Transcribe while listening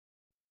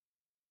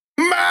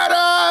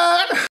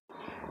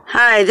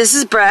Hi, this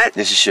is Brett.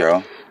 This is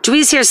Cheryl.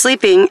 Dwee's here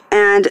sleeping,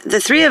 and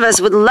the three of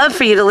us would love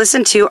for you to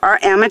listen to our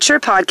amateur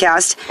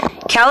podcast,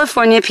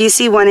 California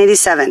PC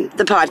 187,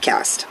 the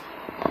podcast.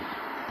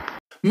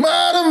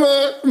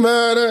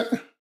 Murder.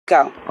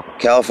 Go.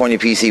 California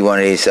PC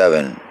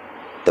 187,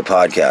 the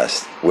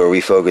podcast, where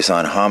we focus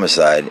on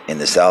homicide in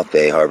the South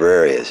Bay Harbor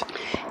areas.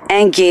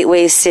 And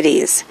gateway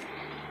cities,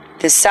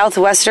 the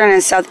southwestern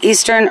and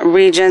southeastern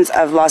regions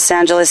of Los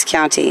Angeles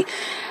County.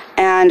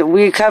 And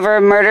we cover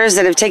murders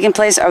that have taken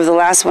place over the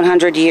last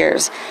 100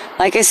 years.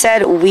 Like I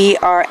said, we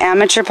are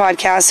amateur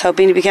podcasts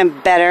hoping to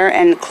become better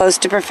and close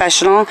to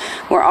professional.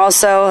 We're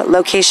also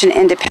location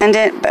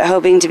independent, but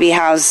hoping to be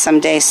housed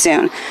someday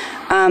soon.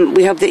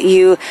 We hope that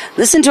you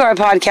listen to our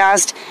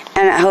podcast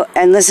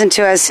and listen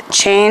to us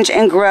change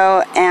and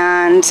grow.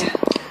 And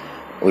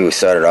we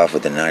started off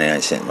with a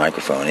 99-cent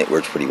microphone. It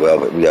works pretty well,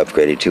 but we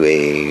upgraded to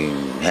a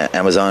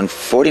Amazon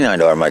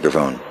 $49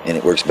 microphone, and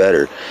it works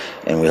better.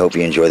 And we hope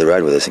you enjoy the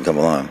ride with us and come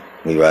along.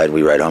 We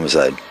ride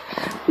homicide.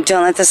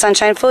 Don't let the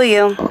sunshine fool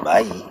you.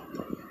 Bye.